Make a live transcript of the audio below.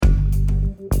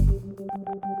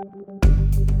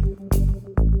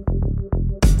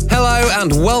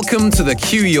and welcome to the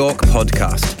QYork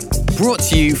podcast, brought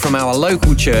to you from our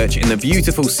local church in the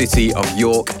beautiful city of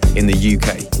York in the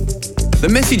UK. The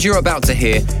message you're about to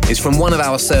hear is from one of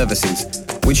our services,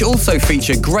 which also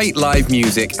feature great live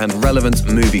music and relevant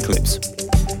movie clips.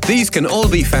 These can all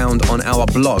be found on our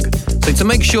blog, so to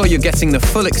make sure you're getting the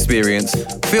full experience,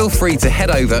 feel free to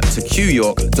head over to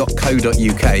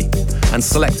qyork.co.uk and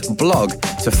select blog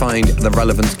to find the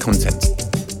relevant content.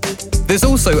 There's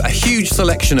also a huge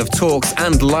selection of talks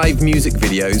and live music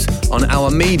videos on our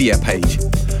media page,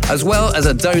 as well as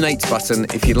a donate button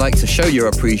if you'd like to show your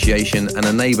appreciation and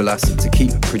enable us to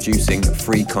keep producing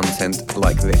free content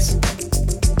like this.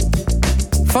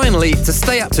 Finally, to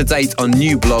stay up to date on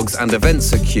new blogs and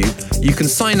events at Q, you can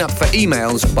sign up for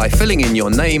emails by filling in your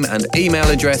name and email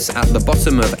address at the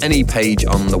bottom of any page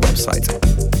on the website.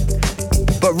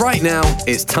 But right now,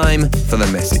 it's time for the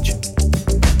message.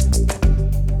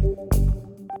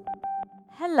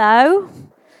 Hello.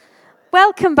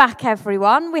 Welcome back,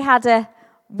 everyone. We had a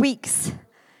week's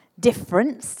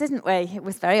difference, didn't we? It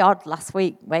was very odd last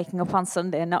week, waking up on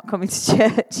Sunday and not coming to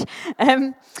church.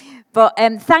 But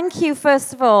thank you,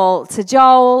 first of all, to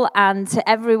Joel and to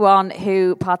everyone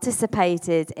who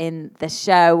participated in the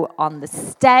show on the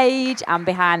stage and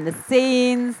behind the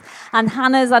scenes. And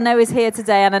Hannah's, I know, is here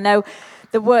today, and I know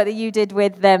the work that you did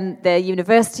with the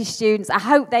university students. I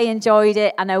hope they enjoyed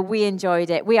it. I know we enjoyed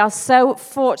it. We are so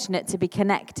fortunate to be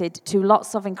connected to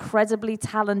lots of incredibly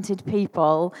talented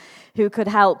people who could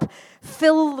help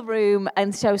fill the room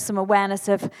and show some awareness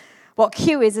of what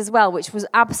Q is as well, which was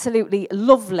absolutely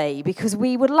lovely, because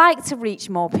we would like to reach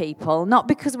more people, not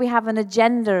because we have an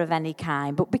agenda of any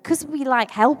kind, but because we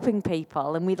like helping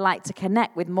people and we'd like to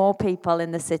connect with more people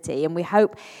in the city, and we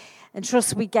hope and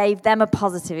trust we gave them a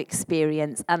positive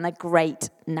experience and a great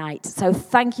night. So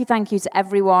thank you to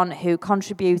everyone who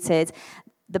contributed.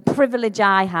 The privilege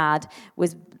I had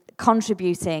was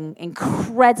contributing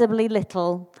incredibly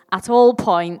little at all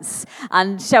points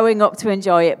and showing up to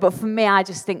enjoy it. But for me, I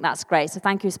just think that's great. So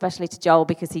thank you especially to Joel,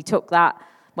 because he took that.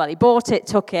 Well, he bought it,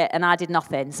 took it, and I did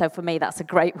nothing. So for me, that's a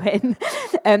great win.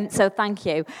 So thank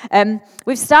you.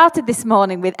 We've started this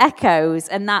morning with echoes,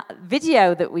 and that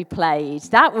video that we played,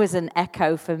 that was an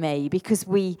echo for me, because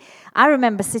I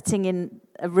remember sitting in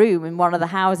a room in one of the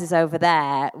houses over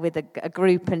there with a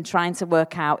group and trying to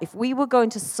work out if we were going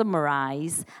to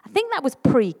summarize. I think that was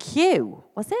pre-Q,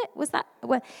 was it?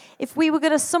 If we were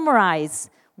going to summarize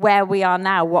where we are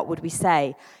now, what would we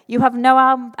say? You have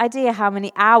no idea how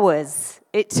many hours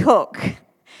it took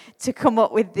to come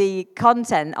up with the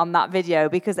content on that video,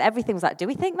 because everything was like, do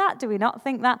we think that? Do we not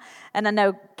think that? And I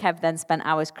know Kev then spent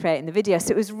hours creating the video,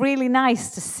 so it was really nice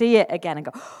to see it again and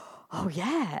go, oh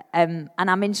yeah. And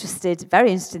I'm very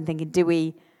interested in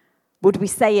thinking, would we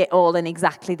say it all in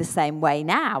exactly the same way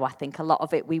now? I think a lot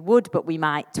of it we would, but we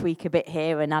might tweak a bit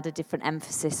here and add a different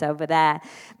emphasis over there.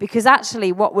 Because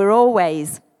actually what we're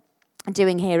always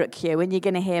doing here at Q, and you're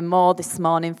going to hear more this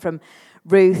morning from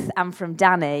Ruth and from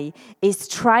Danny, is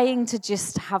trying to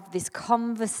just have this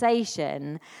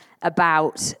conversation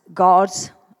about God,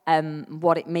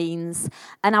 what it means.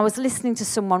 And I was listening to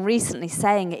someone recently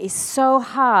saying it is so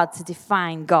hard to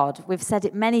define God. We've said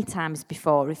it many times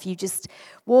before. If you just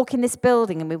walk in this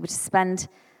building and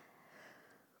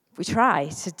we try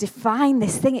to define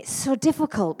this thing, it's so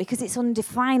difficult because it's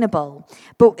undefinable.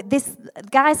 But this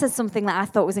guy said something that I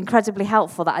thought was incredibly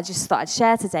helpful that I just thought I'd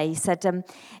share today. He said,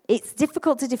 it's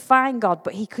difficult to define God,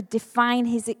 but he could define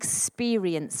his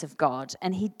experience of God.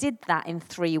 And he did that in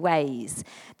 3 ways.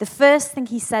 The first thing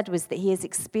he said was that he has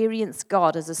experienced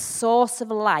God as a source of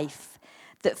life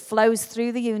that flows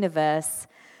through the universe,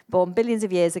 born billions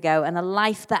of years ago, and a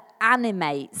life that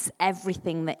animates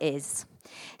everything that is.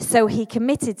 So he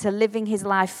committed to living his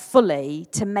life fully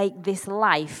to make this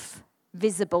life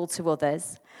visible to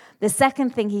others. The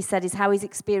second thing he said is how he's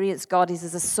experienced God is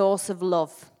as a source of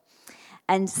love.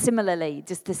 And similarly,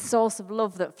 just the source of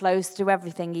love that flows through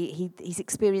everything, he's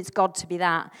experienced God to be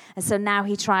that. And so now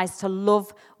he tries to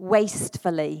love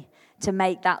wastefully to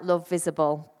make that love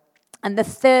visible. And the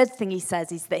third thing he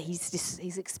says is that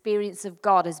his experience of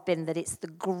God has been that it's the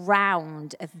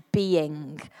ground of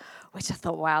being, which I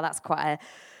thought, wow, that's got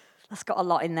a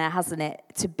lot in there, hasn't it?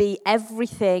 To be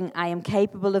everything I am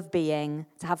capable of being,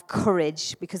 to have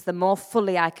courage, because the more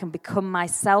fully I can become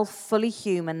myself, fully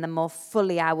human, the more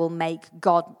fully I will make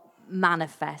God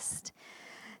manifest.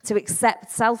 To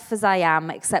accept self as I am,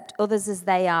 accept others as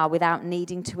they are without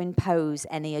needing to impose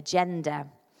any agenda.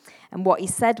 And what he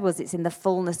said was it's in the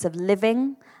fullness of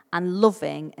living and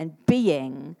loving and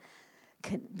being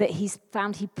that he's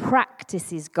found he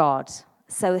practices God.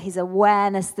 So his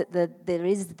awareness that there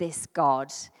is this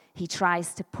God he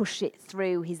tries to push it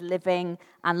through his living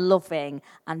and loving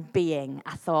and being.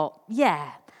 I thought,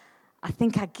 yeah, I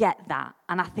think I get that.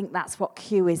 And I think that's what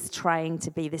Q is trying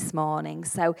to be this morning.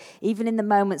 So even in the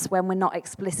moments when we're not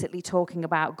explicitly talking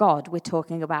about God, we're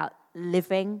talking about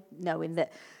living, knowing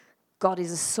that God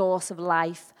is a source of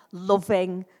life,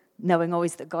 loving, knowing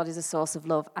always that God is a source of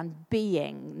love, and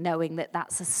being, knowing that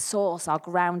that's a source, our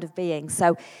ground of being.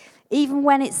 So even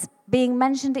when it's being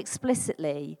mentioned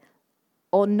explicitly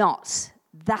or not,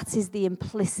 that is the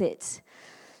implicit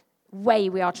way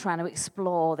we are trying to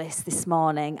explore this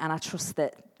morning, and I trust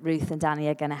that Ruth and Danny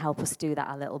are going to help us do that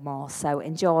a little more. So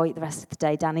enjoy the rest of the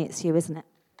day. Danny, it's you, isn't it?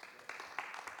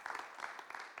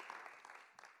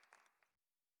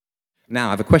 Now,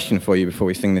 I have a question for you before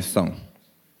we sing this song.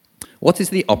 What is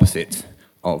the opposite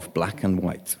of black and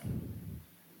white?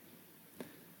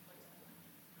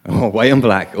 Oh, white and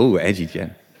black. Oh, edgy,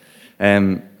 Jen.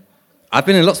 I've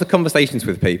been in lots of conversations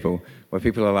with people where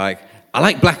people are like, I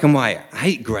like black and white, I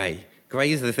hate grey.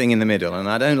 Grey is the thing in the middle, and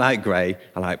I don't like grey,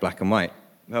 I like black and white.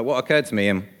 But what occurred to me,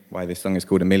 and why this song is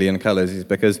called A Million Colours, is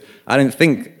because I don't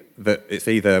think that it's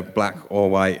either black or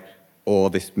white or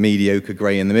this mediocre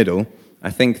grey in the middle.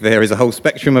 I think there is a whole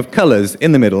spectrum of colours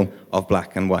in the middle of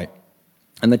black and white.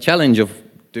 And the challenge of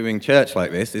doing church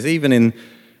like this is even in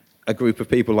a group of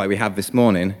people like we have this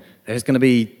morning, there's going to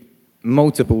be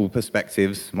multiple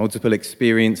perspectives, multiple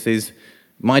experiences.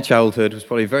 My childhood was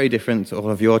probably very different to all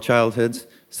of your childhoods.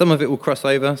 Some of it will cross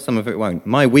over, some of it won't.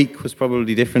 My week was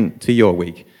probably different to your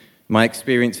week. My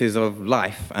experiences of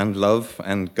life and love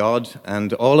and God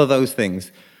and all of those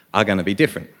things are going to be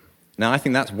different. Now, I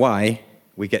think that's why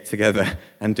we get together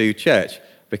and do church,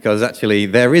 because actually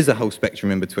there is a whole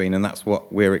spectrum in between, and that's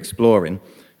what we're exploring.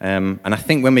 And I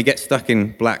think when we get stuck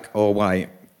in black or white,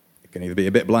 it can either be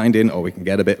a bit blinding or we can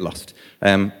get a bit lost.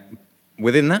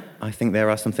 Within that, I think there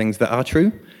are some things that are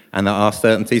true, and there are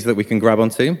certainties that we can grab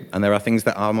onto, and there are things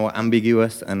that are more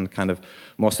ambiguous and kind of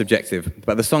more subjective.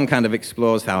 But the song kind of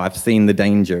explores how I've seen the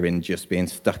danger in just being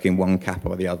stuck in one camp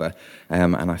or the other,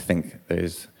 and I think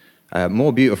there's a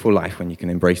more beautiful life when you can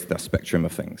embrace that spectrum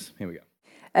of things. Here we go.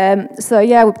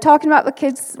 We're talking about the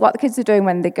kids, what the kids are doing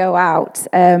when they go out.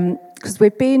 Because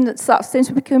we've been, sort of, since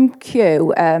we became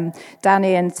Q,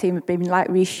 Danny and the team have been,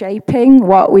 reshaping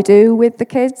what we do with the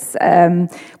kids.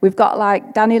 We've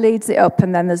got, Danny leads it up,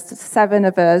 and then there's 7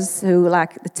 of us who,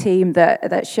 the team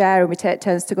that share, and we take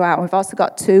turns to go out. And we've also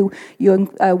got 2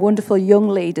 wonderful young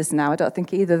leaders now. I don't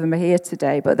think either of them are here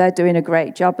today, but they're doing a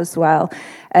great job as well.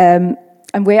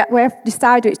 And we've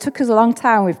decided, it took us a long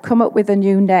time, we've come up with a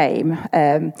new name,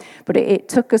 but it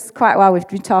took us quite a while, we've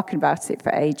been talking about it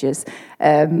for ages.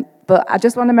 But I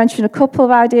just want to mention a couple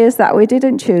of ideas that we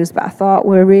didn't choose, but I thought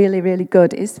were really, really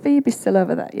good. Is Phoebe still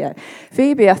over there? Yeah.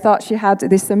 Phoebe, I thought she had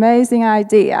this amazing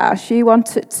idea. She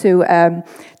wanted to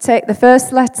take the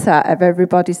first letter of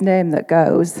everybody's name that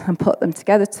goes and put them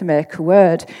together to make a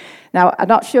word. Now, I'm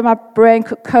not sure my brain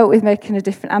could cope with making a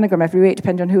different anagram every week,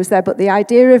 depending on who was there, but the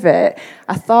idea of it,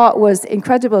 I thought, was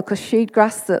incredible, because she'd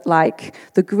grasped that,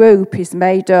 the group is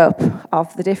made up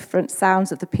of the different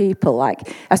sounds of the people. I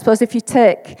suppose if you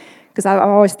take, because I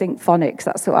always think phonics,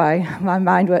 that's why my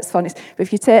mind works phonics, but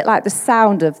if you take, the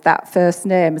sound of that first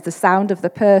name as the sound of the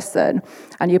person,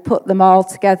 and you put them all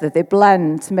together, they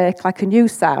blend to make, a new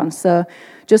sound. So,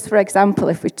 just for example,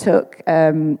 if we took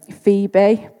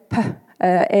Phoebe,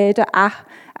 Ada,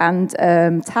 and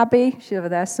Tabby, she's over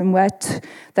there somewhere,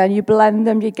 then you blend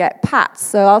them, you get Pat.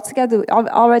 So altogether,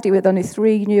 already with only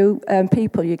 3 new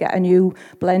people, you get a new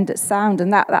blended sound.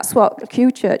 And that's what Q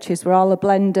Church is. We're all a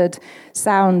blended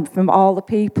sound from all the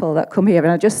people that come here.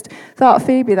 And I just thought,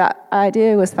 Phoebe, that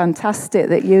idea was fantastic,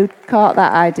 that you caught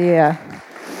that idea.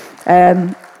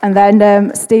 And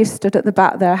then Steve stood at the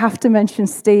back there. I have to mention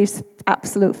Steve's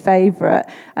absolute favourite,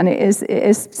 and it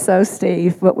is so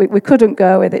Steve, but we couldn't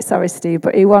go with it, sorry Steve,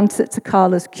 but he wanted to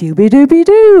call us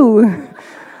QB-dooby-doo.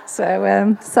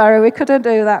 So, sorry, we couldn't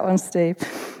do that one, Steve.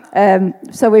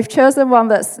 So we've chosen one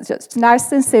that's just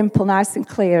nice and simple, nice and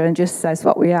clear, and just says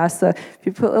what we are. So if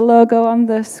you put the logo on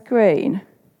the screen.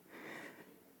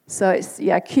 So it's,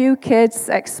 Q Kids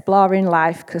Exploring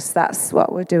Life, because that's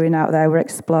what we're doing out there, we're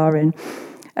exploring.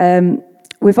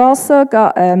 We've also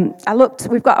got,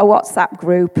 we've got a WhatsApp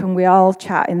group, and we all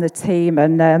chat in the team,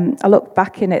 and I looked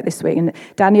back in it this week, and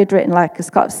Danny had written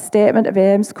a statement of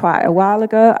aims quite a while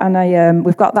ago, and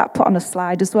we've got that put on a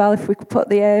slide as well, if we could put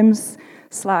the aims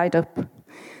slide up.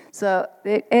 So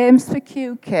the aims for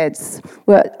Q Kids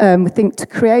were, we think, to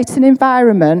create an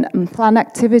environment and plan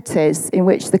activities in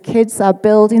which the kids are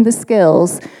building the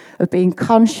skills of being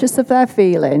conscious of their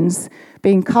feelings,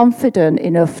 being confident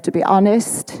enough to be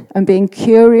honest, and being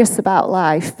curious about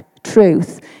life,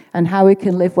 truth, and how we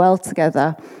can live well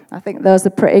together. I think those are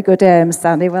pretty good aims,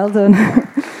 Sandy. Well done.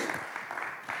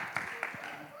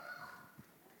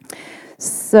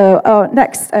 So,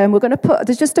 next, we're going to put,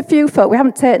 there's just a few photos. We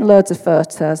haven't taken loads of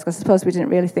photos, because I suppose we didn't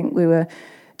really think we were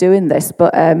doing this.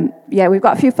 But, yeah, we've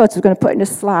got a few photos we're going to put in a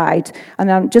slide. And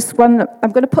I'm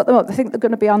going to put them up. I think they're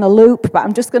going to be on a loop, but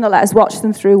I'm just going to let us watch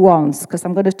them through once, because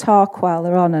I'm going to talk while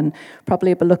they're on and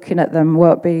probably be looking at them,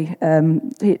 won't be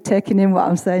taking in what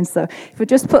I'm saying. So if we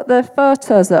just put the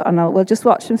photos up, and we'll just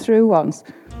watch them through once.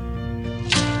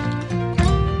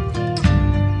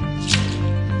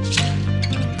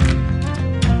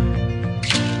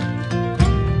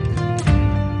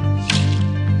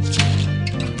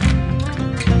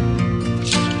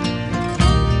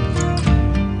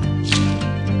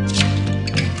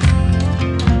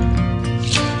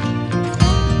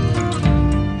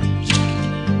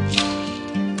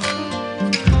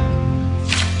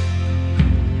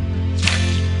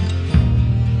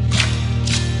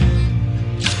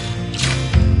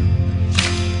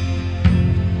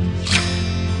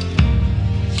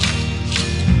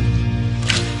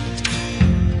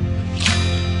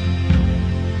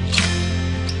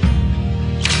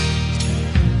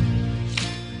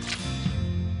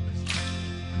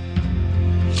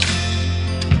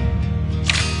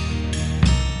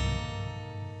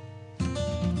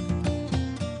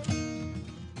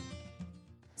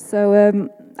 So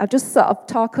I'll just sort of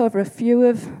talk over a few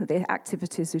of the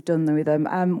activities we've done with them.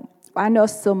 I know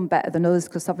some better than others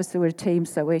because obviously we're a team,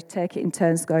 so we take it in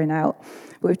turns going out.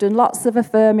 But we've done lots of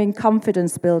affirming,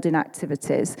 confidence-building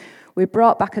activities. We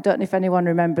brought back, I don't know if anyone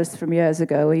remembers from years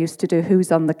ago, we used to do Who's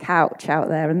on the Couch out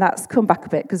there, and that's come back a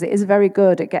bit because it is very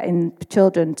good at getting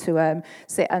children to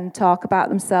sit and talk about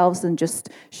themselves and just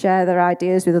share their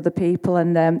ideas with other people,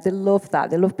 and they love that.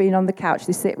 They love being on the couch.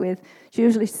 They sit with, it's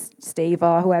usually Steve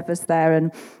or whoever's there,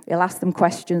 and he'll ask them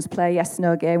questions, play a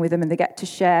yes-no game with them, and they get to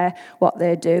share what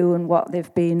they do and what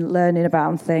they've been learning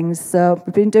about things. So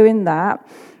we've been doing that.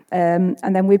 And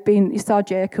then you saw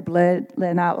Jacob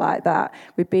learn out like that.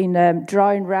 We've been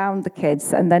drawing round the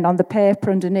kids, and then on the paper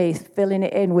underneath, filling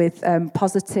it in with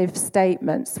positive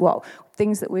statements,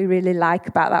 things that we really like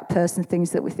about that person,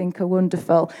 things that we think are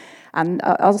wonderful. And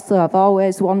also, I've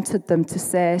always wanted them to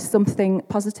say something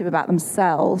positive about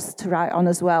themselves to write on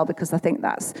as well, because I think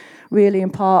that's really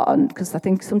important, because I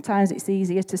think sometimes it's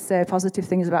easier to say positive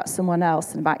things about someone else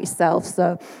than about yourself.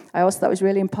 So I also thought it was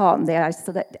really important they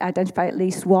identify at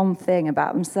least one thing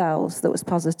about themselves that was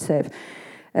positive.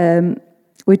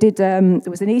 We did, there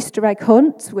was an Easter egg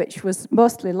hunt, which was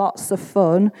mostly lots of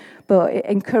fun, but it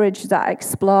encouraged that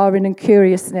exploring and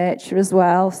curious nature as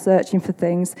well, searching for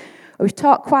things. We've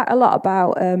talked quite a lot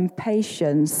about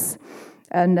patience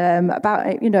and about,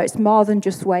 it's more than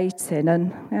just waiting.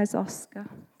 And there's Oscar.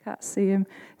 Can't see him.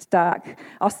 It's dark.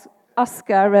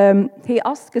 Oscar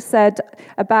said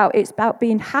it's about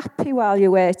being happy while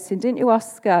you're waiting, didn't you,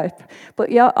 Oscar?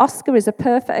 But Oscar is a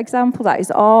perfect example that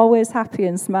he's always happy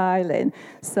and smiling.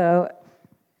 So,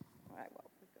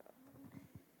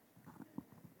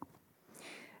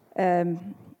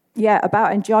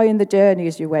 about enjoying the journey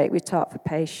as you wait. We taught for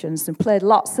patience and played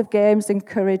lots of games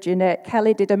encouraging it.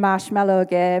 Kelly did a marshmallow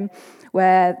game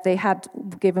where they had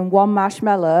given one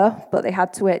marshmallow, but they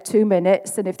had to wait 2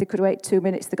 minutes, and if they could wait 2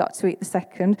 minutes, they got to eat the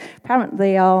second. Apparently,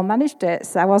 they all managed it,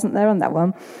 so I wasn't there on that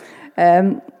one.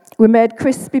 We made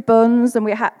crispy buns, and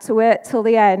we had to wait till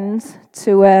the end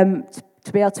to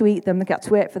be able to eat them. We got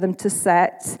to wait for them to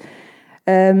set.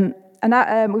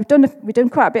 We've done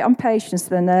quite a bit on patience.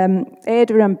 When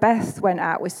Ada and Beth went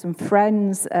out with some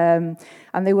friends,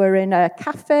 and they were in a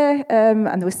cafe,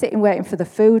 and they were sitting waiting for the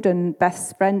food. And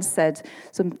Beth's friend said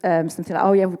something like,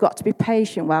 "Oh yeah, we've got to be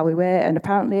patient while we wait." And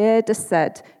apparently Ada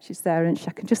said, she's there, and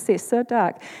I can just see it's so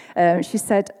dark. She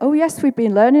said, "Oh yes, we've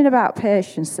been learning about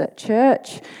patience at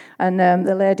church." And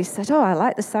the lady said, "Oh, I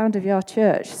like the sound of your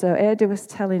church." So Ada was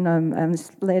telling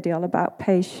this lady all about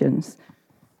patience.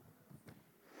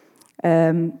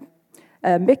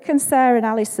 Mick and Sarah and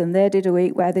Alison, they did a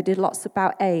week where they did lots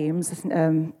about aims,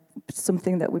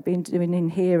 something that we've been doing in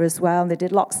here as well. And they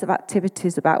did lots of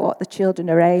activities about what the children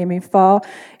are aiming for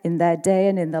in their day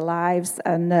and in their lives.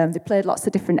 And they played lots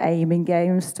of different aiming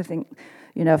games to think,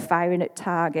 firing at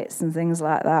targets and things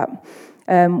like that.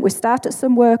 We started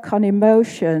some work on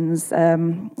emotions.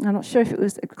 I'm not sure if it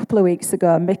was a couple of weeks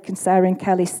ago. Mick and Sarah and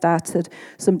Kelly started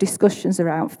some discussions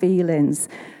around feelings.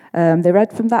 They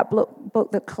read from that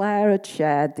book that Claire had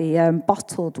shared, the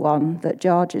bottled one that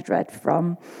George had read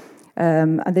from.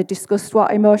 And they discussed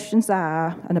what emotions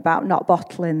are and about not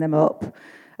bottling them up.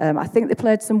 I think they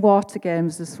played some water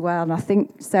games as well, and I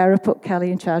think Sarah put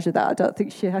Kelly in charge of that.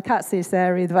 I can't see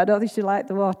Sarah either, but I don't think she liked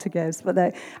the water games, but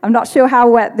I'm not sure how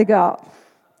wet they got.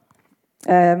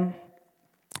 And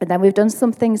then we've done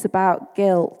some things about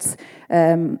guilt.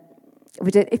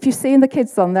 If you've seen the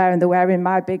kids on there and they're wearing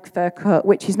my big fur coat,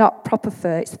 which is not proper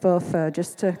fur, it's faux fur,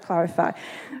 just to clarify.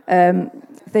 They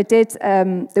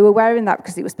were wearing that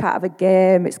because it was part of a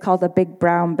game. It's called the Big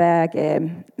Brown Bear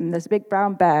game. And there's a big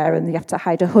brown bear, and you have to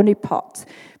hide a honey pot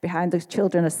behind. The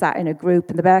children are sat in a group,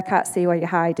 and the bear can't see where you're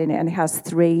hiding it, and he has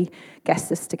 3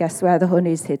 guesses to guess where the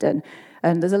honey's hidden.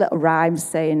 And there's a little rhyme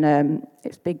saying,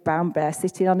 it's Big Brown Bear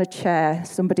sitting on a chair,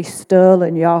 somebody's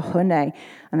stolen your honey.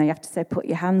 And then you have to say, put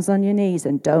your hands on your knees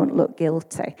and don't look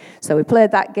guilty. So we played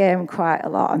that game quite a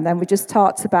lot. And then we just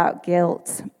talked about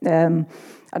guilt.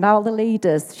 And all the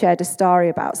leaders shared a story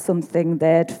about something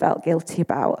they'd felt guilty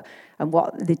about and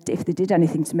if they did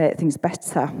anything to make things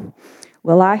better.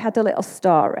 Well, I had a little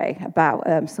story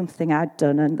about something I'd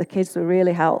done, and the kids were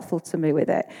really helpful to me with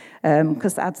it.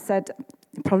 Because I'd said,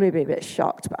 you'd probably be a bit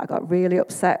shocked, but I got really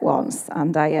upset once,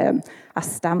 and I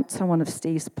stamped on one of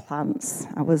Steve's plants.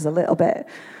 I was a little bit...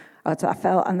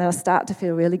 and then I started to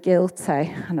feel really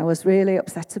guilty, and I was really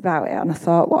upset about it, and I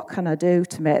thought, what can I do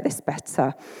to make this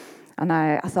better? And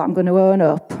I thought, I'm going to own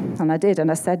up. And I did.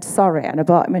 And I said sorry. And I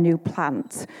bought him a new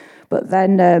plant. But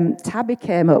then Tabby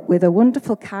came up with a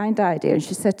wonderful, kind idea. And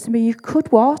she said to me, you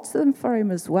could water them for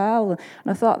him as well. And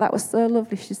I thought that was so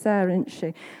lovely. She's there, isn't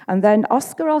she? And then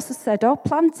Oscar also said,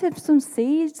 plant him some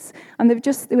seeds. And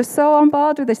they were so on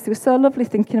board with this. They were so lovely,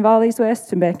 thinking of all these ways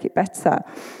to make it better.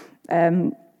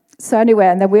 So anyway,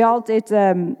 and then we all did...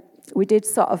 we did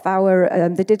sort of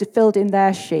they filled in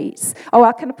their sheets.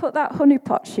 Can I put that honey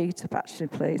pot sheet up, actually,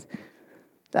 please?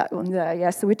 That one there,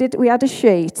 yeah. So we had a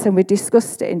sheet, and we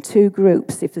discussed it in 2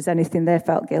 groups, if there's anything they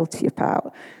felt guilty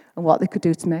about and what they could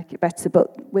do to make it better. But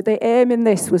the aim in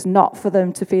this was not for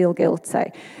them to feel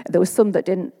guilty. There was some that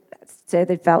didn't say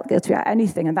they felt guilty about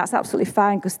anything, and that's absolutely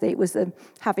fine, because it was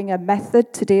having a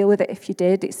method to deal with it if you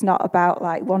did. It's not about,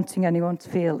 wanting anyone to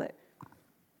feel it.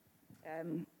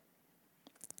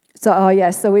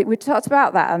 So we talked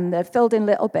about that and filled in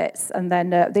little bits. And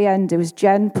then at the end, it was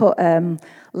Jen put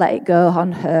Let It Go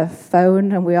on her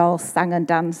phone, and we all sang and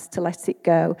danced to Let It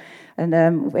Go,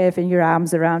 and waving your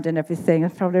arms around and everything. I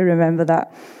probably remember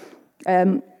that.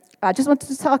 I just wanted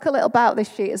to talk a little about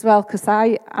this sheet as well, because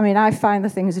I find the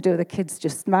things to do with the kids,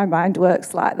 just my mind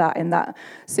works like that in that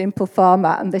simple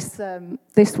format. And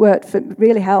this worked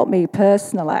really helped me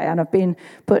personally, and I've been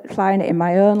applying it in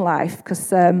my own life,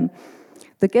 because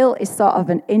the guilt is sort of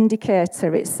an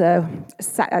indicator. It's a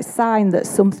sign that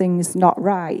something's not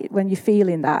right. When you're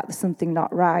feeling that, there's something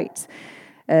not right.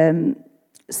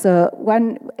 So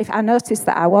if I noticed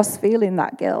that I was feeling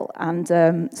that guilt, and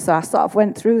so I sort of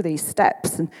went through these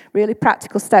steps, and really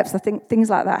practical steps. I think things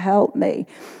like that helped me.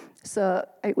 So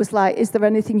it was like, is there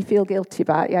anything you feel guilty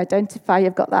about? You identify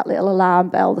you've got that little alarm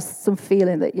bell. There's some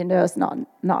feeling that you know is not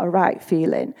a right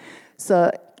feeling. So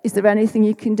is there anything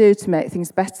you can do to make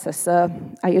things better? So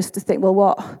I used to think, well,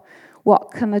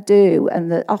 what can I do?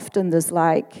 And often there's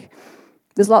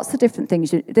lots of different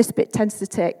things. This bit tends to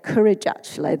take courage,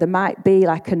 actually. There might be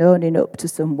an owning up to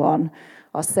someone,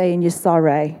 or saying you're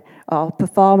sorry, or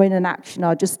performing an action,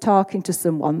 or just talking to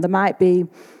someone. There might be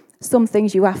some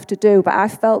things you have to do, but I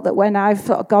felt that when I've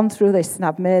sort of gone through this and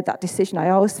I've made that decision, I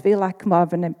always feel like more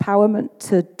of an empowerment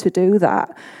to do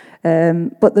that.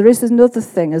 But there is another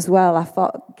thing as well. I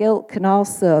thought guilt can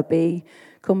also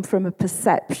come from a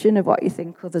perception of what you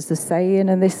think others are saying,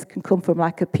 and this can come from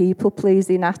a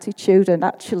people-pleasing attitude. And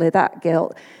actually, that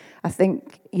guilt, I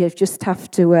think you just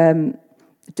have to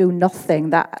do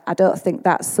nothing. That I don't think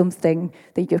that's something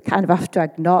that you kind of have to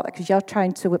ignore, because you're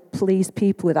trying to please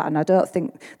people with that, and I don't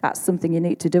think that's something you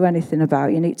need to do anything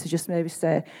about. You need to just maybe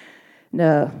say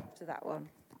no to that one.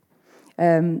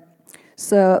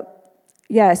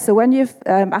 So when you've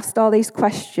asked all these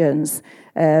questions,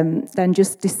 then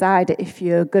just decide if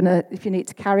you need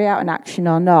to carry out an action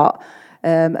or not,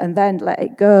 and then let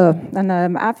it go. And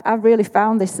I've really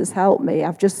found this has helped me.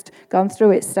 I've just gone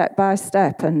through it step by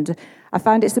step, and I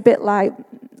find it's a bit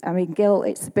guilt.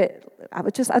 It's a bit. I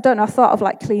don't know. I thought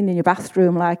of cleaning your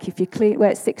bathroom. If you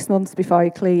wait 6 months before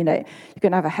you clean it, you're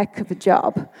going to have a heck of a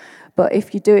job. But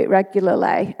if you do it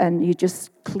regularly and you just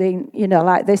clean,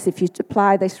 like this, if you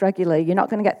apply this regularly, you're not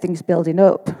going to get things building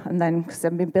up. And then, because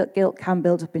guilt can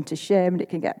build up into shame, and it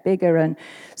can get bigger. And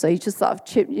so you just sort of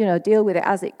deal with it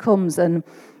as it comes. And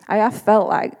I have felt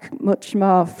like much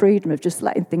more freedom of just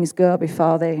letting things go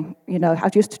before they, I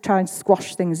used to try and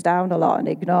squash things down a lot and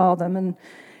ignore them.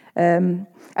 And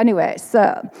anyway,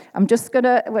 so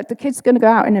the kid's going to go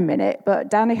out in a minute, but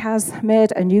Danny has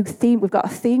made a new theme. We've got a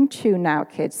theme tune now,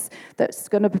 kids, that's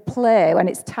going to play when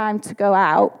it's time to go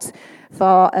out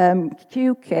for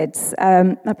Q Kids.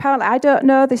 Apparently, I don't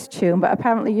know this tune, but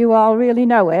apparently you all really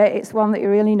know it. It's one that you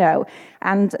really know.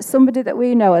 And somebody that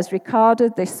we know has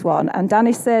recorded this one. And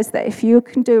Danny says that if you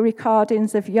can do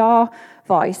recordings of your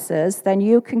voices, then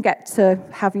you can get to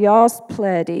have yours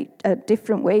played at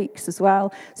different weeks as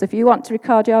well. So if you want to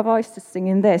record your voices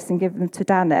singing this and give them to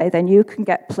Danny, then you can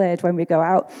get played when we go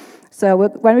out. So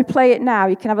when we play it now,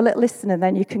 you can have a little listen, and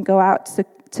then you can go out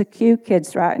to Q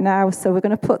Kids right now. So we're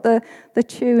going to put the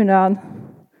tune on.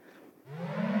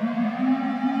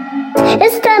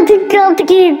 It's time to go to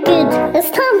Q Kids.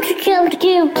 It's time to go to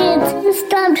Q Kids. It's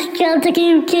time to go to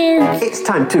Q Kids. It's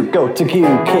time to go to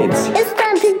Q Kids. It's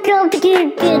time to go to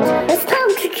Q Kids. It's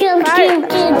time to go to Q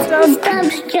Kids. It's time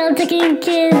to go to Q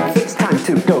Kids. It's time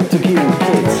to go to Q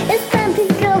Kids. It's time to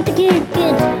go to Q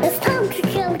Kids. It's time to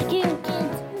go to Q Kids.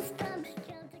 It's time to go to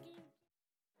Q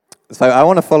Kids. So I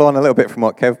want to follow on a little bit from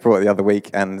what Kev brought the other week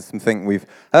and something we've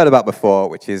heard about before,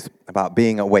 which is about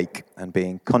being awake and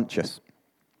being conscious.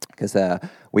 Because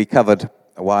we covered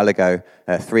a while ago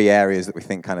 3 areas that we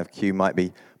think kind of Q might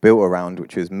be built around,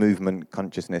 which was movement,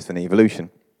 consciousness, and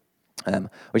evolution,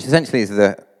 which essentially is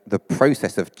the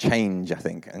process of change, I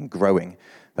think, and growing.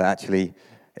 That actually,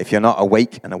 if you're not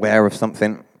awake and aware of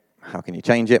something, how can you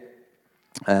change it?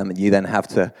 You then have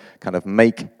to kind of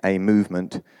make a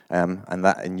movement,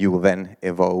 and you will then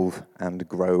evolve and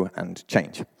grow and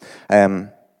change.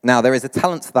 Now, there is a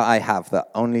talent that I have that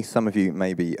only some of you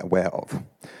may be aware of.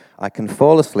 I can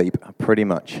fall asleep pretty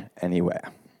much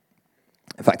anywhere.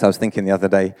 In fact, I was thinking the other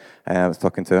day, I was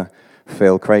talking to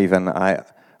Phil Craven.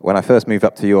 When I first moved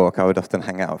up to York, I would often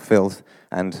hang out at Phil's,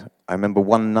 and I remember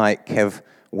one night Kev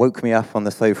woke me up on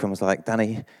the sofa and was like,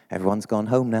 "Danny, everyone's gone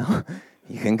home now.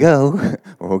 You can go,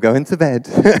 or we'll go into bed."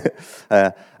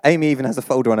 Amy even has a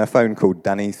folder on her phone called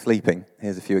Danny Sleeping.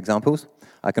 Here's a few examples.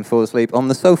 I can fall asleep on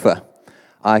the sofa.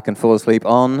 I can fall asleep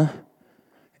on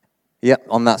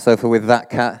that sofa with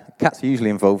that cat. Cat's usually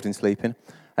involved in sleeping.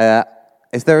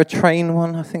 Is there a train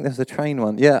one? I think there's a train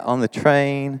one. Yeah, on the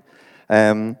train.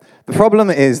 The problem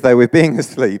is, though, with being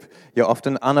asleep, you're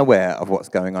often unaware of what's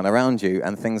going on around you,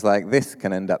 and things like this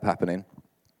can end up happening.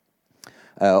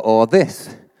 Or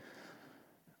this.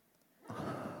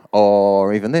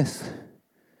 Or even this.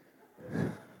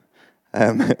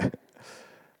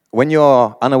 When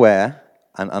you're unaware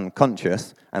and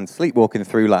unconscious and sleepwalking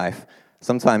through life,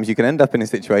 sometimes you can end up in a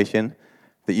situation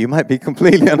that you might be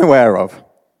completely unaware of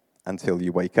until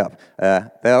you wake up.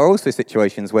 There are also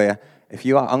situations where if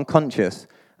you are unconscious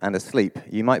and asleep,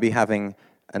 you might be having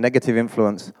a negative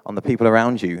influence on the people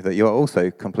around you that you're also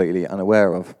completely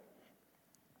unaware of.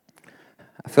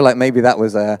 I feel like maybe that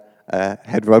was a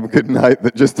head rub good night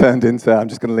that just turned into, I'm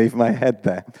just going to leave my hand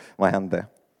there.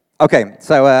 Okay,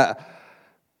 so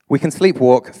we can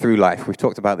sleepwalk through life. We've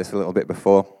talked about this a little bit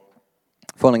before.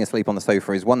 Falling asleep on the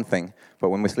sofa is one thing, but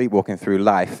when we're sleepwalking through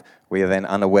life, we are then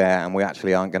unaware and we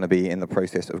actually aren't going to be in the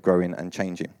process of growing and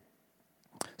changing.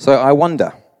 So I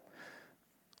wonder,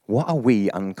 what are we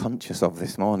unconscious of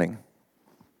this morning?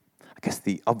 I guess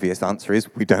the obvious answer is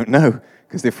we don't know,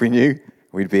 because if we knew,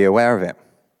 we'd be aware of it.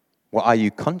 What are you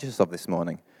conscious of this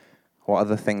morning? What are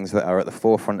the things that are at the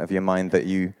forefront of your mind that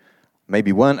you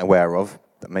maybe weren't aware of,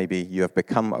 that maybe you have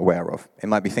become aware of? It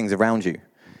might be things around you.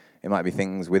 It might be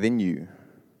things within you.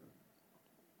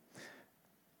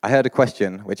 I heard a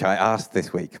question which I asked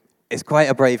this week. It's quite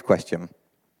a brave question.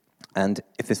 And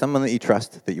if there's someone that you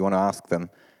trust that you want to ask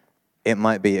them, it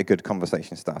might be a good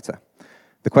conversation starter.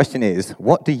 The question is,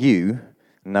 what do you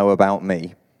know about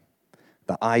me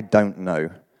that I don't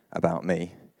know about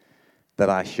me, that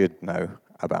I should know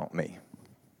about me?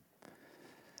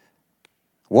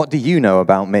 What do you know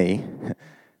about me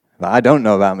that I don't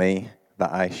know about me,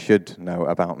 that I should know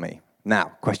about me?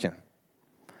 Now, question.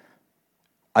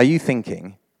 Are you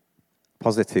thinking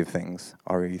positive things,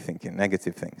 or are you thinking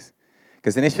negative things?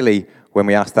 Because initially, when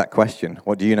we asked that question,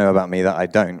 what do you know about me that I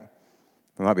don't?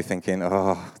 We might be thinking,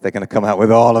 oh, they're going to come out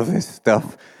with all of this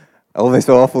stuff, all this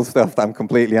awful stuff that I'm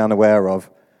completely unaware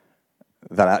of,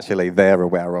 that actually they're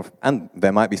aware of. And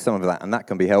there might be some of that, and that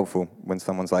can be helpful when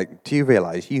someone's like, do you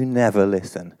realize you never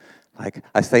listen? Like,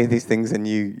 I say these things and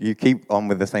you keep on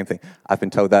with the same thing. I've been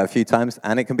told that a few times,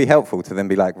 and it can be helpful to then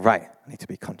be like, right, I need to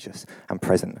be conscious and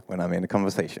present when I'm in a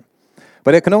conversation.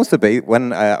 But it can also be,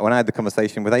 when I had the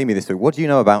conversation with Amy this week, what do you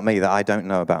know about me that I don't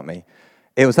know about me?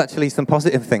 it was actually some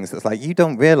positive things. That's like, you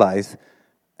don't realize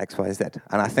X, Y, Z.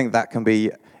 And I think that can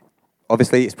be,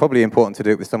 obviously, it's probably important to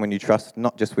do it with someone you trust,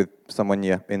 not just with someone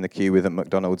you're in the queue with at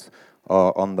McDonald's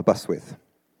or on the bus with.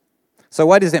 So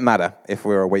why does it matter if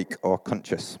we're awake or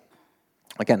conscious?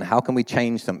 Again, how can we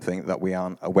change something that we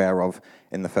aren't aware of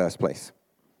in the first place?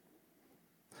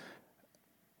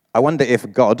 I wonder if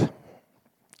God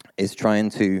is trying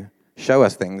to show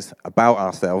us things about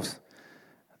ourselves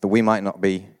that we might not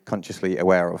be consciously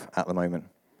aware of at the moment.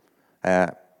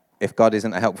 If God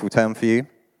isn't a helpful term for you,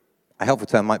 a helpful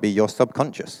term might be your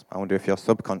subconscious. I wonder if your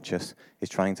subconscious is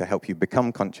trying to help you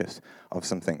become conscious of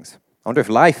some things. I wonder if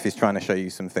life is trying to show you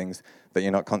some things that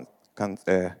you're not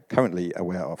currently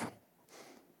aware of.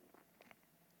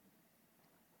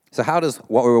 So how does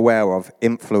what we're aware of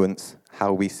influence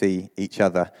how we see each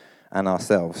other and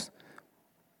ourselves?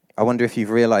 I wonder if you've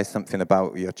realized something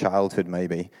about your childhood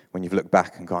maybe when you've looked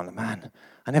back and gone, man,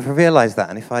 I never realized that.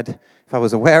 And if I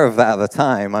was aware of that at the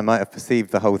time, I might have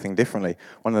perceived the whole thing differently.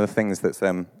 One of the things that's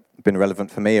been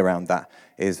relevant for me around that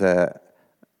is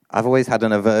I've always had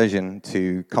an aversion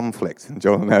to conflict. And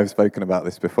Joel and I have spoken about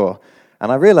this before.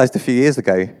 And I realized a few years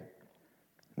ago,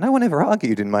 no one ever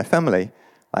argued in my family.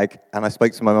 And I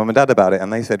spoke to my mum and dad about it,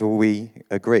 and they said, well, we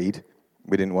agreed.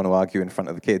 We didn't want to argue in front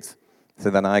of the kids. So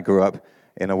then I grew up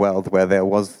in a world where there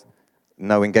was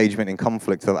no engagement in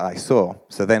conflict that I saw.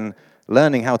 So then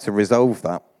learning how to resolve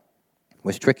that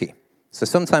was tricky. So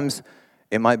sometimes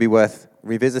it might be worth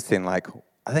revisiting, are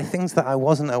there things that I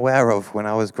wasn't aware of when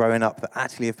I was growing up that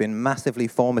actually have been massively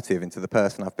formative into the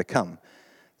person I've become?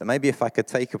 That maybe if I could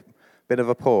take a bit of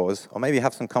a pause, or maybe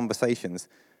have some conversations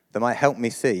that might help me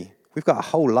see. We've got a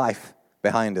whole life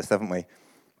behind us, haven't we?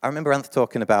 I remember Anth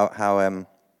talking about how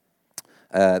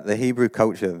the Hebrew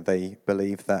culture, they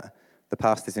believe that the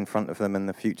past is in front of them and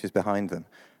the future's behind them.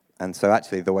 And so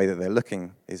actually the way that they're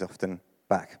looking is often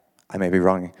back. I may be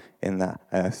wrong in that,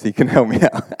 so you can help me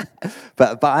out.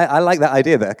 but I like that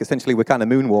idea that essentially we're kind of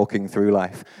moonwalking through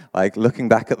life, looking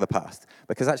back at the past.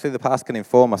 Because actually the past can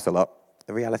inform us a lot.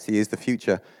 The reality is the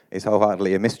future is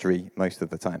wholeheartedly a mystery most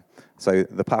of the time. So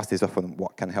the past is often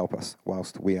what can help us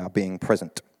whilst we are being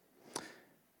present.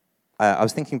 I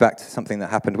was thinking back to something that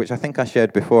happened, which I think I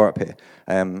shared before up here.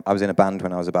 I was in a band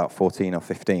when I was about 14 or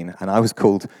 15, and I was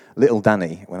called Little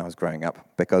Danny when I was growing up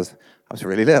because I was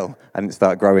really little. I didn't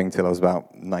start growing till I was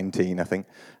about 19, I think.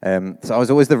 So I was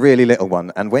always the really little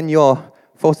one. And when you're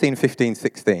 14, 15,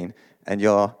 16, and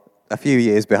you're a few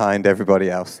years behind everybody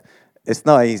else, it's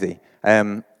not easy.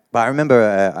 But I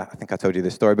remember, I think I told you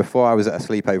this story before, I was at a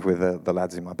sleepover with the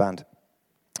lads in my band.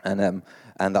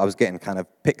 And I was getting kind of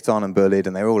picked on and bullied,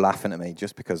 and they were all laughing at me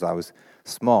just because I was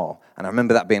small. And I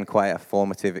remember that being quite a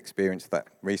formative experience that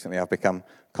recently I've become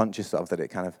conscious of, that it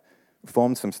kind of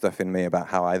formed some stuff in me about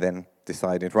how I then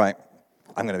decided, right,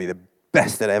 I'm going to be the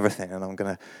best at everything, and I'm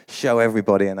going to show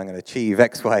everybody, and I'm going to achieve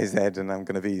X, Y, Z, and I'm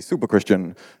going to be super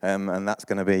Christian, and that's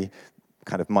going to be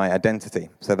kind of my identity.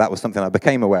 So that was something I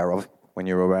became aware of. When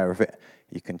you're aware of it,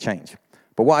 you can change.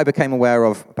 But what I became aware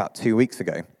of about 2 weeks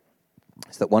ago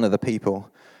is that one of the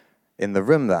people in the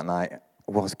room that night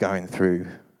was going through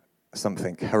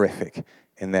something horrific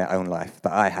in their own life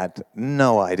that I had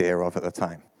no idea of at the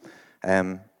time.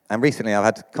 And recently I've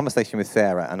had a conversation with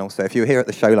Sarah, and also if you were here at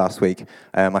the show last week,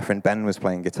 my friend Ben was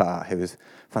playing guitar, who was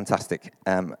fantastic.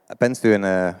 Ben's doing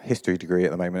a history degree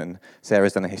at the moment, and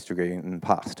Sarah's done a history degree in the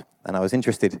past. And I was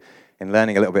interested in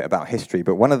learning a little bit about history,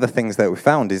 but one of the things that we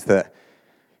found is that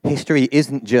history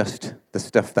isn't just the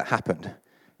stuff that happened.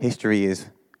 History is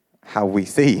how we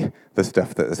see the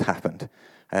stuff that has happened.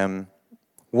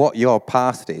 What your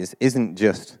past isn't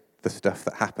just the stuff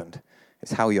that happened.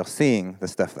 It's how you're seeing the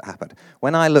stuff that happened.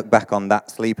 When I look back on that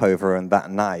sleepover and that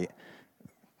night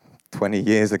 20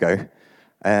 years ago,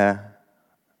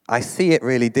 I see it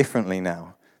really differently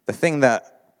now. The thing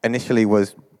that initially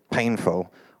was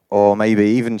painful or maybe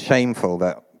even shameful,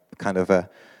 that kind of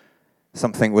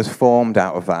something was formed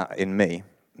out of that in me,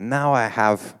 now I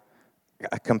have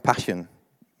a compassion,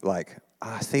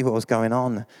 I see what was going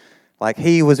on.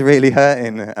 He was really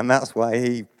hurting, and that's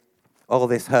why all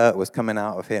this hurt was coming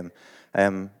out of him.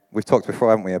 We've talked before,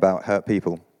 haven't we, about hurt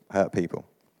people.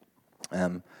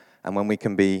 And when we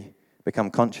can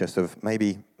become conscious of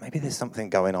maybe there's something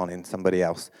going on in somebody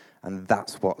else, and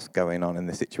that's what's going on in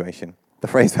this situation. The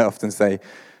phrase I often say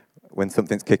when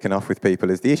something's kicking off with people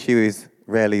is the issue is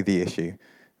rarely the issue.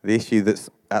 The issue that's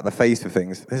at the face of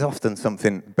things, there's often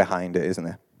something behind it, isn't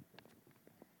there?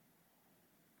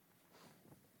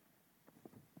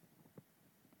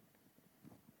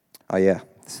 Oh yeah,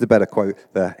 this is a better quote.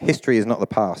 The history is not the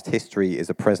past. History is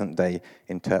a present-day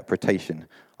interpretation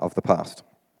of the past.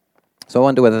 So I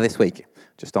wonder whether this week,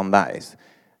 just on that,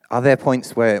 are there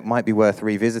points where it might be worth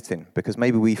revisiting? Because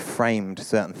maybe we framed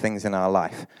certain things in our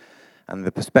life, and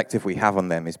the perspective we have on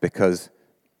them is because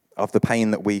of the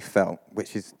pain that we felt,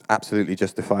 which is absolutely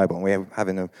justifiable. And we're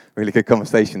having a really good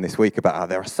conversation this week about how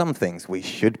there are some things we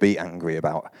should be angry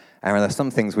about, and there are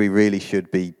some things we really should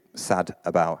be sad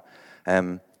about.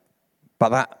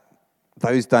 But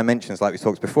those dimensions, like we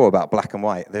talked before about black and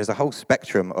white, there's a whole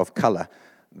spectrum of colour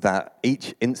that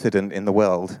each incident in the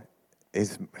world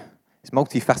is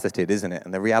multifaceted, isn't it?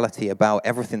 And the reality about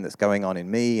everything that's going on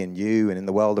in me and you and in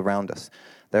the world around us,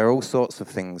 there are all sorts of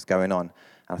things going on.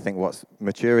 And I think what's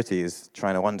maturity is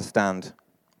trying to understand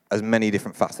as many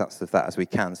different facets of that as we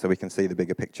can so we can see the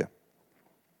bigger picture.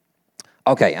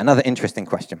 Okay, another interesting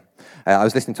question. I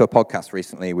was listening to a podcast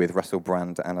recently with Russell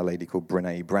Brand and a lady called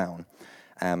Brené Brown.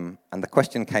 And the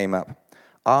question came up,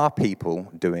 are people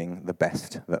doing the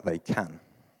best that they can?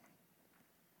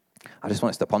 I just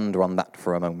want us to ponder on that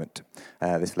for a moment.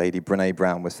 This lady, Brené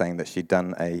Brown, was saying that she'd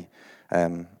done a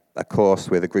course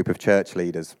with a group of church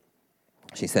leaders.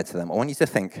 She said to them, I want you to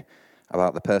think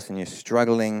about the person you're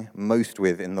struggling most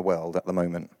with in the world at the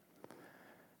moment.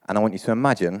 And I want you to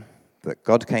imagine that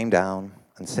God came down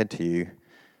and said to you,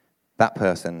 that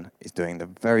person is doing the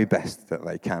very best that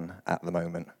they can at the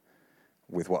moment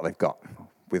with what they've got,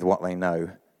 with what they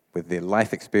know, with the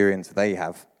life experience they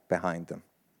have behind them.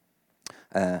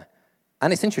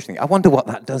 And it's interesting. I wonder what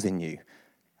that does in you.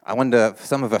 I wonder if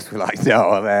some of us were like,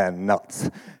 oh, they're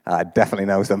nuts. I definitely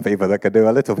know some people that could do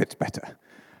a little bit better.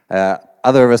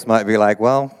 Other of us might be like,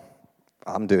 well,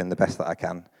 I'm doing the best that I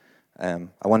can.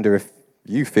 I wonder if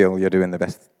you feel you're doing the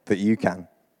best that you can.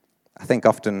 I think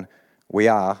often we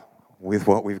are with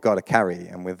what we've got to carry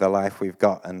and with the life we've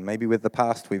got and maybe with the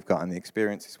past we've got and the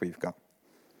experiences we've got.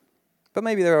 But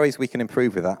maybe there are ways we can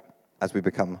improve with that as we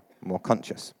become more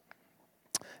conscious.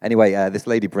 Anyway, this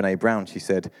lady, Brené Brown,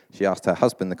 she asked her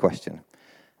husband the question,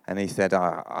 and he said,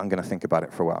 I'm going to think about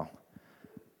it for a while.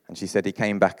 And she said he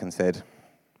came back and said,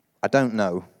 I don't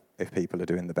know if people are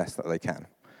doing the best that they can,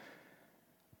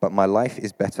 but my life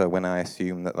is better when I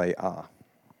assume that they are.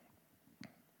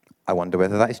 I wonder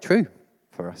whether that is true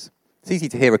for us. It's easy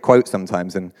to hear a quote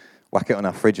sometimes and whack it on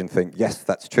our fridge and think, yes,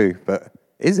 that's true, but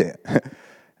is it?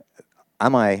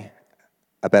 Am I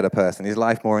a better person? Is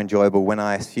life more enjoyable when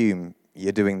I assume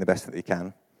you're doing the best that you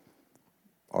can?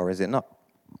 Or is it not?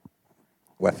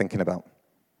 Worth thinking about.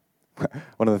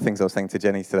 One of the things I was saying to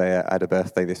Jenny today, I had a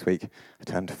birthday this week. I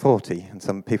turned 40, and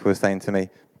some people were saying to me,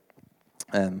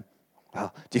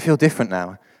 well, do you feel different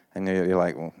now? And you're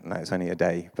like, well, no, it's only a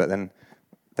day. But then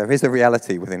there is a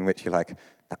reality within which you're like,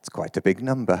 that's quite a big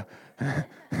number.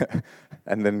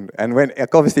 and when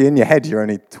obviously in your head you're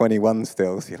only 21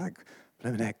 still, so you're like,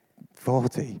 blooming heck,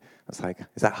 40. It's like,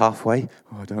 is that halfway?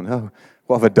 Oh, I don't know.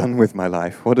 What have I done with my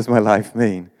life? What does my life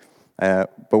mean? But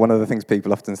one of the things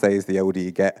people often say is the older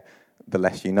you get, the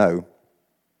less you know.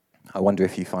 I wonder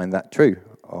if you find that true,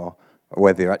 or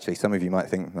whether actually some of you might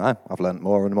think, no, I've learned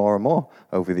more and more and more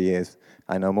over the years.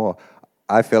 I know more.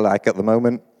 I feel like at the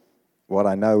moment, what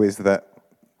I know is that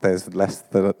there's less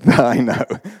that I know.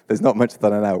 There's not much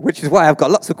that I know, which is why I've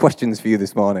got lots of questions for you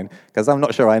this morning, because I'm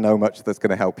not sure I know much that's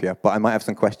going to help you, but I might have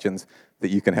some questions that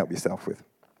you can help yourself with.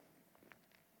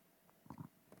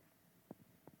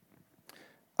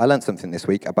 I learned something this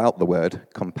week about the word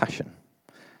compassion.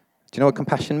 Do you know what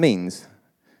compassion means?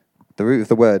 The root of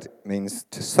the word means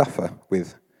to suffer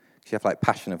with. You have like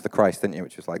passion of the Christ, don't you,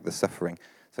 which is like the suffering.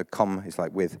 So com is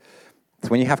like with. So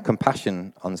when you have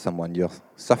compassion on someone, you're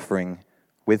suffering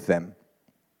with them.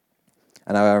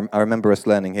 And I remember us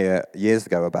learning here years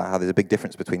ago about how there's a big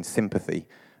difference between sympathy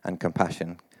and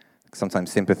compassion.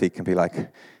 Sometimes sympathy can be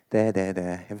like,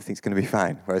 there, everything's going to be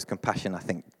fine. Whereas compassion, I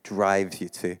think, drives you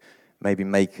to maybe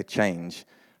make a change,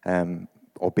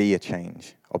 or be a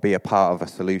change, or be a part of a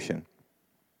solution.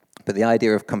 But the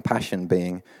idea of compassion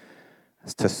being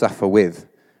to suffer with,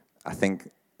 I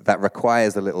think that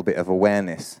requires a little bit of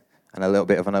awareness and a little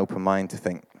bit of an open mind to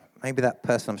think, maybe that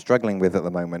person I'm struggling with at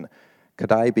the moment,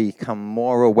 could I become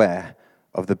more aware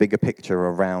of the bigger picture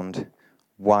around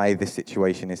why this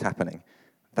situation is happening?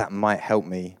 That might help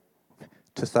me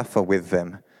to suffer with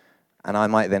them, and I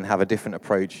might then have a different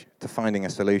approach to finding a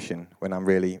solution when I'm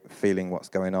really feeling what's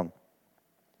going on.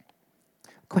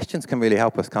 Questions can really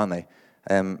help us, can't they?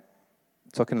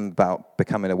 Talking about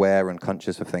becoming aware and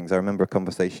conscious of things, I remember a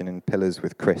conversation in Pillars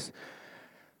with Chris,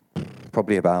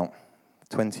 probably about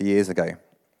 20 years ago.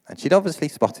 And she'd obviously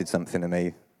spotted something in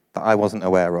me that I wasn't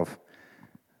aware of,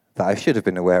 that I should have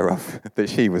been aware of, that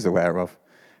she was aware of.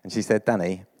 And she said,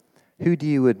 Danny, who do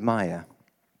you admire?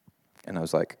 And I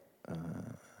was like,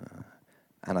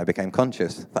 and I became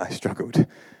conscious that I struggled,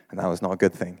 and that was not a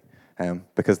good thing,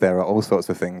 because there are all sorts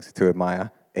of things to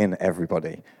admire in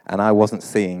everybody, and I wasn't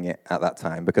seeing it at that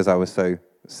time because I was so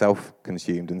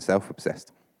self-consumed and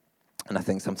self-obsessed. And I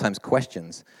think sometimes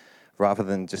questions, rather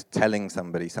than just telling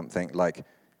somebody something like,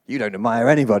 you don't admire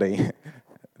anybody,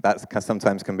 that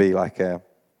sometimes can be like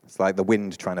it's like the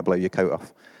wind trying to blow your coat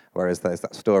off. Whereas there's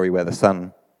that story where the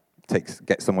sun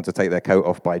gets someone to take their coat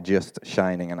off by just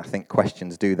shining, and I think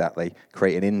questions do that. They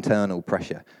create an internal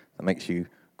pressure that makes you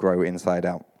grow inside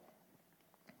out.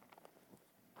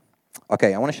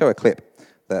 Okay, I want to show a clip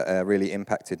that really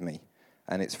impacted me,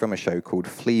 and it's from a show called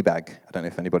Fleabag. I don't know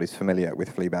if anybody's familiar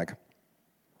with Fleabag.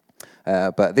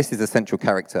 But this is the central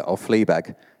character of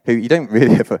Fleabag, who you don't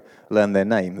really ever learn their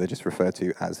name. They're just referred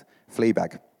to as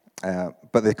Fleabag.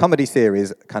 But the comedy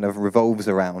series kind of revolves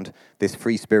around this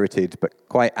free-spirited but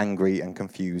quite angry and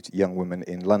confused young woman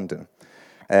in London.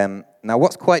 Now,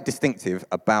 what's quite distinctive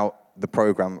about the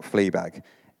program Fleabag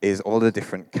is all the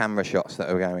different camera shots that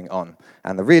are going on.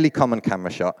 And the really common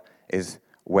camera shot is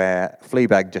where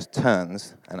Fleabag just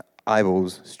turns and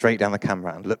eyeballs straight down the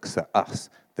camera and looks at us,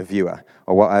 the viewer,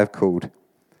 or what I've called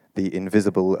the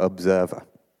invisible observer.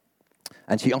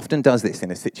 And she often does this in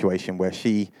a situation where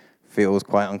she feels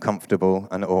quite uncomfortable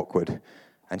and awkward,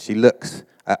 and she looks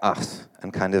at us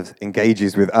and kind of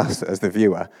engages with us as the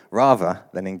viewer, rather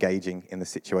than engaging in the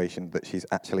situation that she's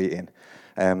actually in.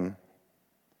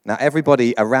 Now,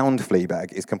 everybody around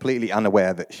Fleabag is completely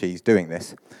unaware that she's doing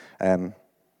this,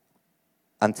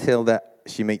 until that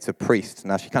she meets a priest.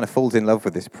 Now, she kind of falls in love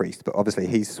with this priest, but obviously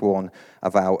he's sworn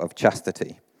a vow of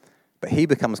chastity. But he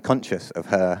becomes conscious of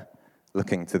her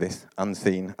looking to this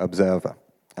unseen observer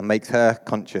and makes her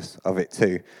conscious of it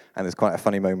too. And there's quite a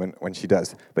funny moment when she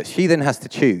does. But she then has to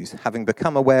choose, having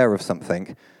become aware of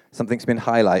something's been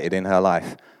highlighted in her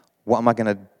life. What am I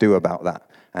going to do about that?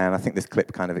 And I think this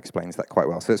clip kind of explains that quite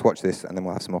well. So let's watch this, and then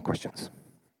we'll have some more questions.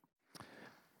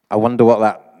 I wonder what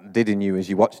that did in you as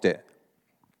you watched it.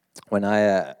 When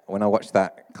I watched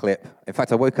that clip, in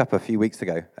fact, I woke up a few weeks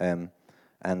ago,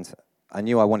 and I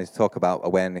knew I wanted to talk about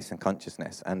awareness and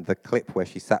consciousness. And the clip where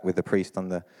she sat with the priest on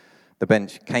the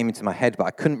bench came into my head, but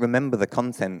I couldn't remember the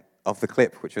content of the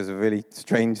clip, which was a really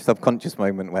strange subconscious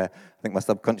moment where I think my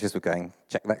subconscious was going,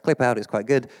 check that clip out, it's quite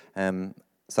good.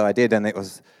 So I did, and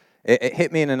it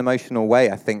hit me in an emotional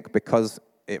way, I think, because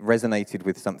it resonated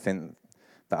with something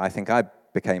that I think I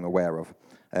became aware of.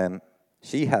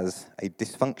 She has a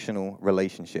dysfunctional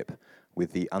relationship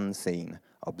with the unseen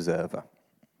observer.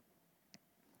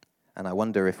 And I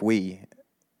wonder if we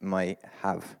might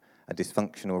have a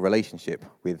dysfunctional relationship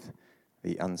with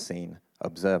the unseen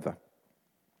observer.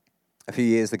 A few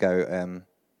years ago,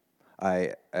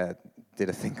 I did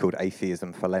a thing called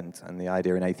Atheism for Lent, and the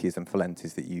idea in Atheism for Lent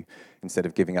is that you, instead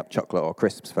of giving up chocolate or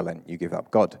crisps for Lent, you give up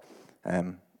God.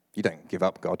 You don't give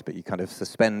up God, but you kind of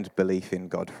suspend belief in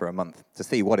God for a month to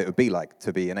see what it would be like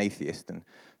to be an atheist and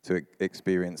to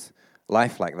experience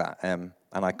life like that. And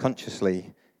I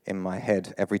consciously, in my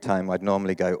head, every time I'd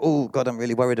normally go, oh, God, I'm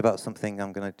really worried about something,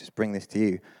 I'm going to just bring this to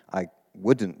you, I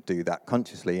wouldn't do that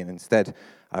consciously, and instead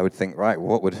I would think, right,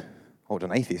 what would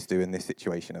an atheist do in this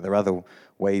situation? Are there other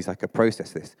ways I could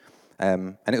process this?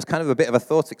 And it was kind of a bit of a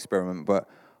thought experiment, but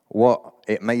what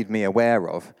it made me aware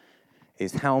of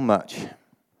is how much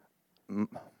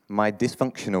my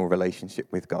dysfunctional relationship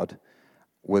with God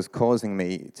was causing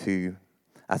me to,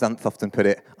 as Anth often put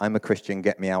it, I'm a Christian,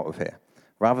 get me out of here.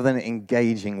 Rather than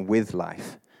engaging with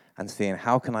life and seeing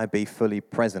how can I be fully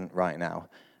present right now,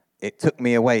 it took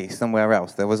me away somewhere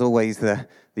else. There was always the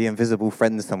invisible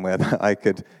friend somewhere that I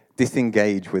could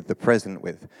disengage with the present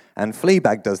with. And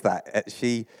Fleabag does that.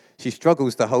 She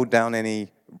struggles to hold down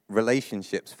any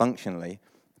relationships functionally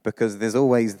because there's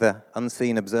always the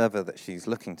unseen observer that she's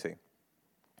looking to.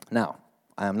 Now,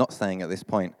 I am not saying at this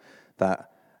point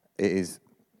that it is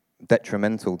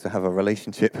detrimental to have a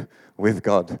relationship with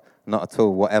God. Not at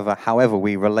all. However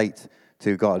we relate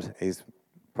to God is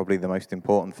probably the most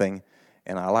important thing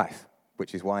in our life,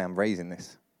 which is why I'm raising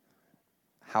this.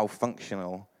 How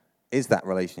functional is that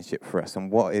relationship for us? And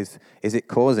what is it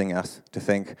causing us to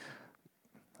think,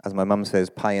 as my mum says,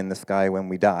 pie in the sky when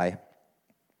we die?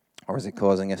 Or is it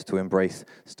causing us to embrace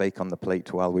steak on the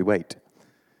plate while we wait?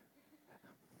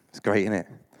 It's great, isn't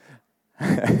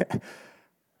it?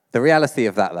 The reality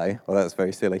of that, though, well, that's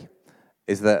very silly,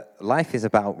 is that life is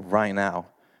about right now.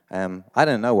 I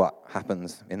don't know what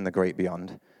happens in the great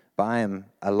beyond, but I am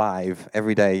alive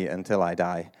every day until I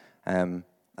die. And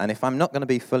if I'm not going to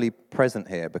be fully present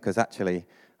here, because actually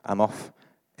I'm off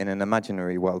in an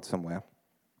imaginary world somewhere,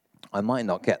 I might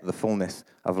not get the fullness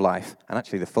of life, and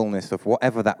actually the fullness of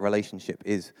whatever that relationship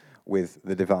is with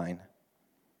the divine.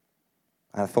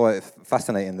 And I thought it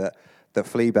fascinating that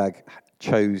Fleabag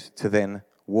chose to then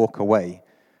walk away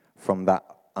from that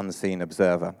unseen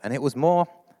observer. And it was more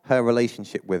her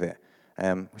relationship with it,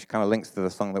 which kind of links to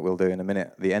the song that we'll do in a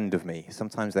minute, The End of Me.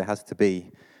 Sometimes there has to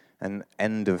be an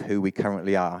end of who we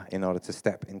currently are in order to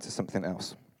step into something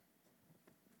else.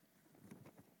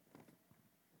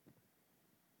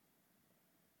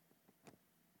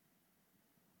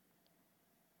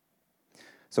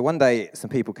 So one day, some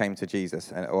people came to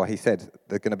Jesus, or he said,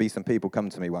 there are going to be some people come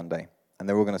to me one day, and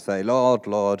they're all going to say, Lord,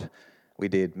 Lord, we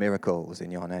did miracles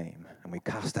in your name, and we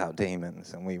cast out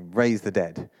demons, and we raised the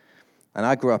dead. And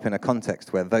I grew up in a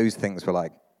context where those things were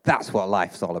like, that's what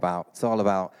life's all about. It's all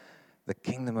about the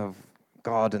kingdom of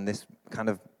God and this kind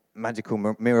of magical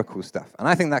miracle stuff. And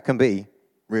I think that can be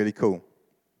really cool.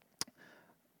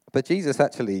 But Jesus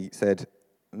actually said,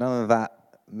 none of that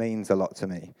means a lot to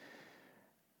me.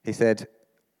 He said,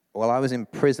 well, I was in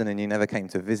prison and you never came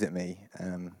to visit me,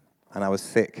 and I was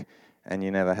sick and you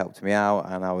never helped me out,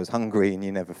 and I was hungry and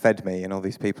you never fed me, and all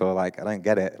these people are like, I don't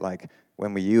get it, like,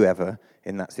 when were you ever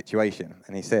in that situation?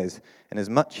 And he says, and as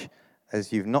much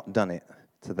as you've not done it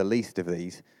to the least of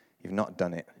these, you've not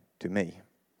done it to me.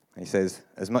 And he says,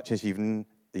 as much as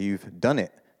you've done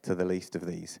it to the least of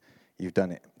these, you've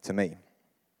done it to me.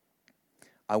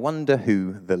 I wonder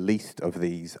who the least of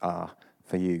these are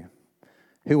for you.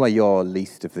 Who are your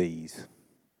least of these?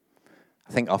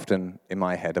 I think often in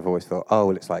my head I've always thought, oh,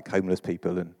 well, it's like homeless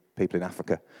people and people in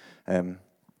Africa. I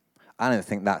don't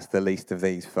think that's the least of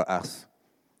these for us.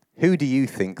 Who do you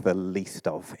think the least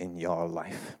of in your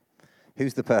life?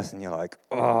 Who's the person you're like,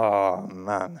 oh,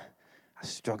 man, I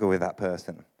struggle with that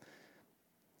person?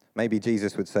 Maybe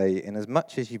Jesus would say, in as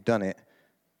much as you've done it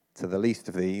to the least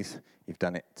of these, you've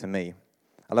done it to me.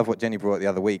 I love what Jenny brought the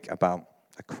other week about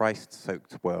a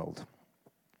Christ-soaked world.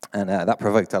 And that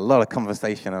provoked a lot of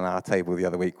conversation on our table the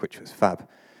other week, which was fab.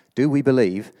 Do we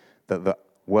believe that the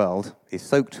world is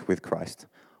soaked with Christ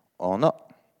or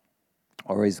not?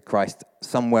 Or is Christ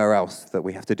somewhere else that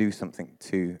we have to do something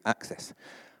to access?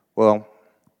 Well,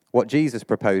 what Jesus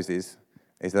proposes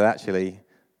is that actually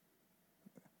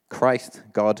Christ,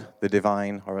 God, the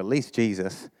divine, or at least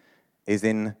Jesus, is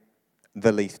in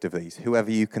the least of these,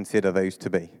 whoever you consider those to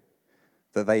be,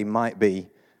 that they might be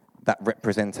that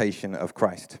representation of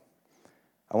Christ.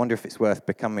 I wonder if it's worth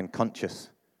becoming conscious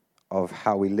of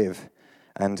how we live.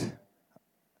 And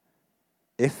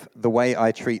if the way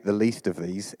I treat the least of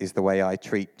these is the way I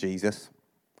treat Jesus,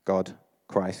 God,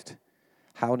 Christ,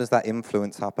 how does that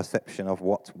influence our perception of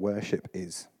what worship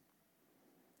is?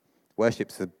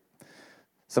 Worship's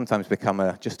sometimes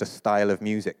become just a style of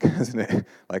music, hasn't it?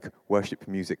 Like worship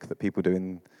music that people do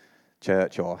in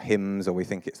church, or hymns, or we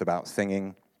think it's about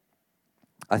singing.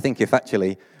 I think if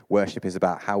actually worship is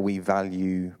about how we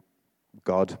value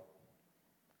God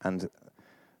and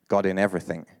God in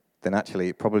everything, then actually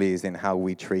it probably is in how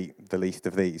we treat the least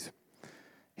of these.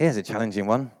 Here's a challenging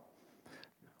one.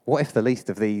 What if the least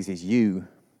of these is you?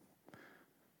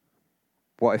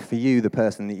 What if for you, the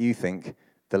person that you think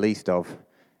the least of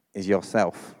is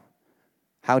yourself?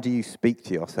 How do you speak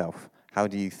to yourself? How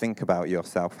do you think about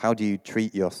yourself? How do you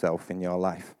treat yourself in your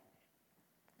life?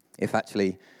 If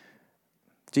actually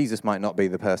Jesus might not be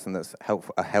the person that's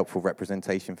a helpful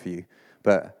representation for you,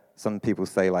 but some people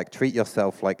say, like, treat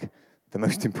yourself like the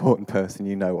most important person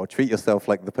you know, or treat yourself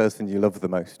like the person you love the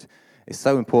most. It's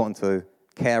so important to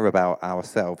care about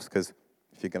ourselves, because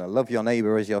if you're going to love your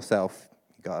neighbor as yourself,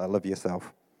 you've got to love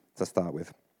yourself to start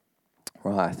with.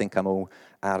 Right, I think I'm all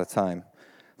out of time.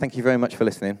 Thank you very much for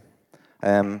listening.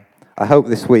 I hope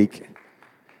this week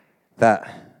that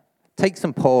take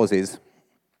some pauses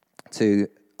to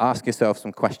ask yourself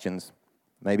some questions.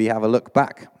 Maybe have a look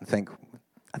back and think,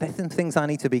 are there some things I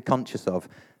need to be conscious of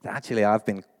that actually I've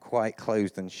been quite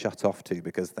closed and shut off to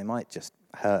because they might just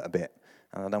hurt a bit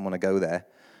and I don't want to go there?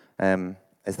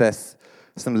 Is there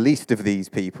some least of these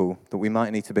people that we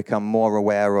might need to become more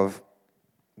aware of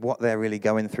what they're really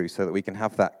going through so that we can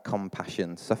have that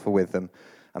compassion, suffer with them,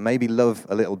 and maybe love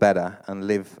a little better and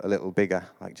live a little bigger,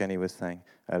 like Jenny was saying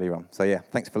earlier on. So yeah,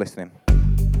 thanks for listening.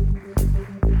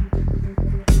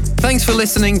 Thanks for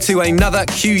listening to another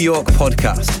QYork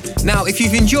podcast. Now, if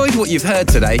you've enjoyed what you've heard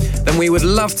today, then we would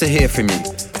love to hear from you.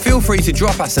 Feel free to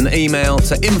drop us an email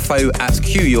to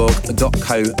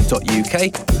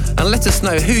info@QYork.co.uk and let us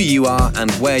know who you are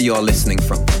and where you're listening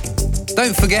from.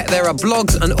 Don't forget there are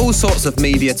blogs and all sorts of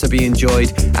media to be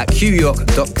enjoyed at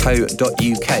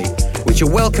QYork.co.uk, which you're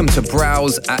welcome to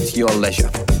browse at your leisure.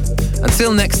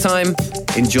 Until next time,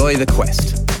 enjoy the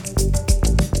quest.